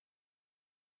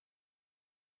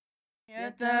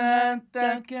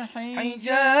يتهتك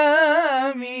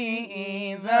حجابي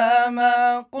إذا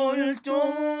ما قلت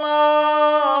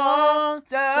الله،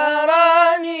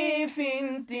 تراني في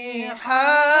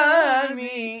انتحامي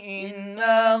إن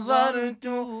نظرت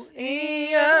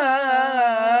إياه.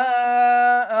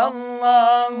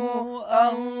 الله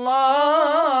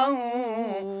الله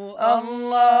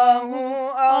الله